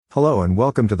Hello and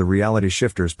welcome to the Reality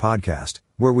Shifters podcast,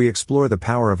 where we explore the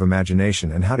power of imagination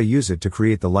and how to use it to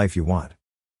create the life you want.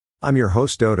 I'm your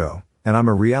host Dodo, and I'm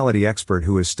a reality expert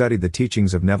who has studied the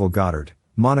teachings of Neville Goddard,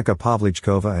 Monica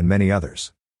Pavlichkova and many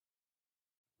others.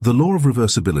 The law of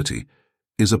reversibility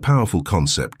is a powerful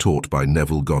concept taught by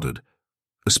Neville Goddard,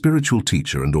 a spiritual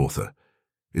teacher and author.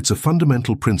 It's a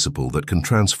fundamental principle that can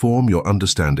transform your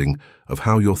understanding of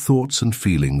how your thoughts and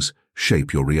feelings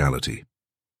shape your reality.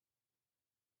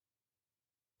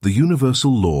 The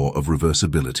universal law of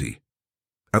reversibility.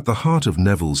 At the heart of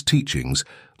Neville's teachings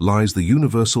lies the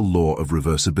universal law of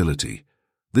reversibility.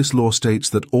 This law states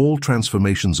that all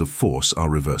transformations of force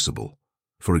are reversible.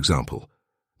 For example,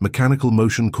 mechanical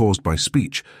motion caused by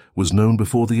speech was known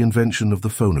before the invention of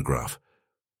the phonograph,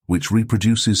 which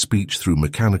reproduces speech through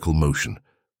mechanical motion.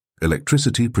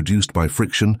 Electricity produced by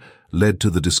friction led to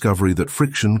the discovery that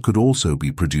friction could also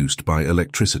be produced by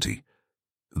electricity.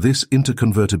 This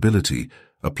interconvertibility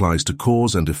applies to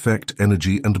cause and effect,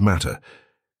 energy and matter.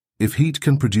 If heat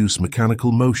can produce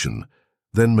mechanical motion,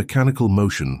 then mechanical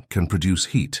motion can produce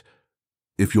heat.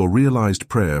 If your realized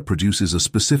prayer produces a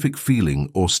specific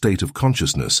feeling or state of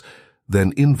consciousness,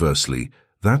 then inversely,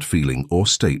 that feeling or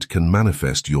state can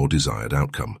manifest your desired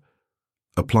outcome.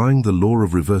 Applying the law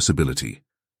of reversibility.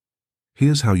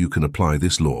 Here's how you can apply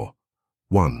this law.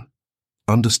 1.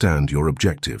 Understand your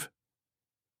objective.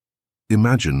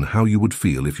 Imagine how you would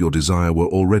feel if your desire were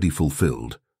already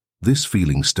fulfilled. This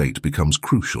feeling state becomes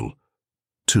crucial.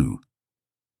 2.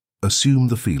 Assume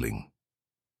the feeling.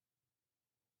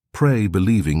 Pray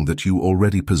believing that you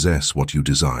already possess what you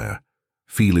desire.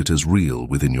 Feel it as real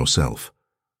within yourself.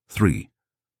 3.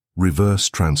 Reverse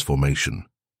transformation.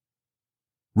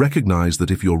 Recognize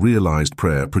that if your realized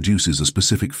prayer produces a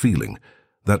specific feeling,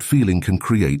 that feeling can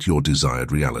create your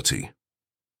desired reality.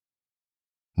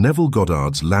 Neville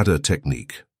Goddard's ladder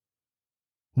technique.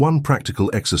 One practical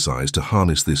exercise to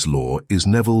harness this law is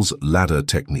Neville's ladder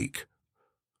technique.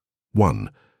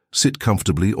 1. Sit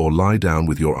comfortably or lie down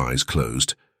with your eyes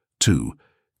closed. 2.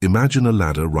 Imagine a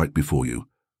ladder right before you.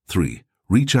 3.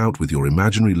 Reach out with your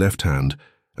imaginary left hand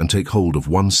and take hold of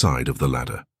one side of the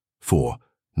ladder. 4.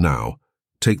 Now,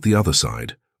 take the other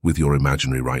side with your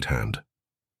imaginary right hand.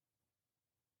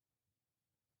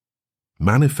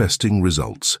 Manifesting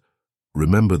results.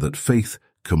 Remember that faith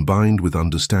combined with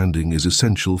understanding is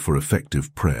essential for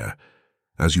effective prayer.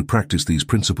 As you practice these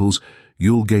principles,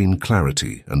 you'll gain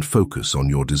clarity and focus on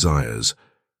your desires.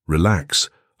 Relax,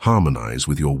 harmonize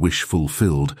with your wish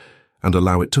fulfilled, and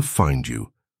allow it to find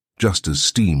you, just as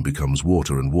steam becomes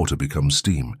water and water becomes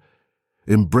steam.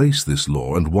 Embrace this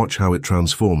law and watch how it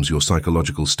transforms your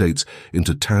psychological states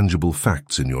into tangible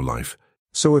facts in your life.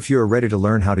 So if you are ready to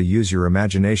learn how to use your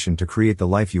imagination to create the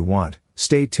life you want,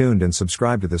 stay tuned and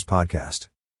subscribe to this podcast.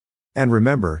 And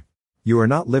remember, you are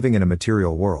not living in a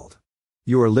material world.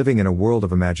 You are living in a world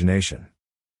of imagination.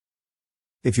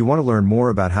 If you want to learn more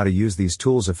about how to use these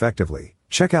tools effectively,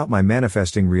 check out my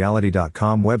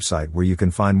manifestingreality.com website where you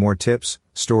can find more tips,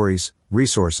 stories,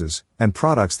 resources, and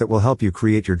products that will help you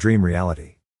create your dream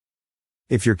reality.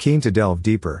 If you're keen to delve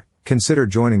deeper, consider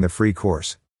joining the free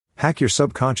course, Hack Your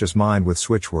Subconscious Mind with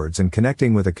Switchwords, and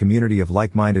connecting with a community of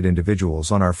like-minded individuals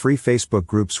on our free Facebook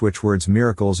group Switchwords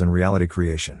Miracles and Reality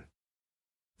Creation.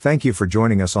 Thank you for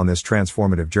joining us on this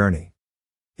transformative journey.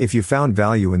 If you found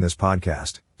value in this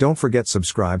podcast, don't forget to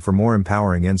subscribe for more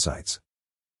empowering insights.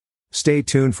 Stay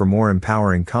tuned for more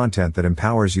empowering content that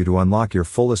empowers you to unlock your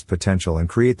fullest potential and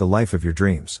create the life of your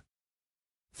dreams.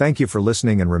 Thank you for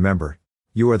listening, and remember,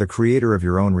 you are the creator of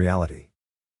your own reality.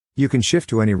 You can shift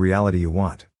to any reality you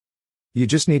want. You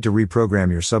just need to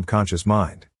reprogram your subconscious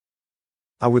mind.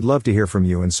 I would love to hear from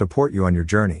you and support you on your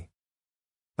journey.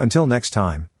 Until next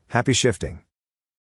time, happy shifting.